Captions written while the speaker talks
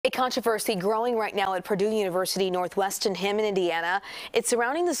A controversy growing right now at Purdue University Northwest in Hammond, Indiana. It's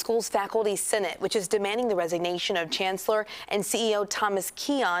surrounding the school's faculty senate, which is demanding the resignation of Chancellor and CEO Thomas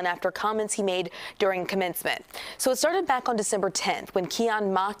Keon after comments he made during commencement. So it started back on December 10th when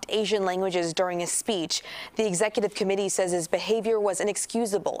Keon mocked Asian languages during his speech. The executive committee says his behavior was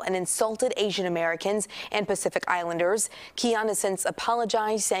inexcusable and insulted Asian Americans and Pacific Islanders. Keon has since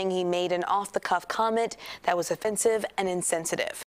apologized, saying he made an off-the-cuff comment that was offensive and insensitive.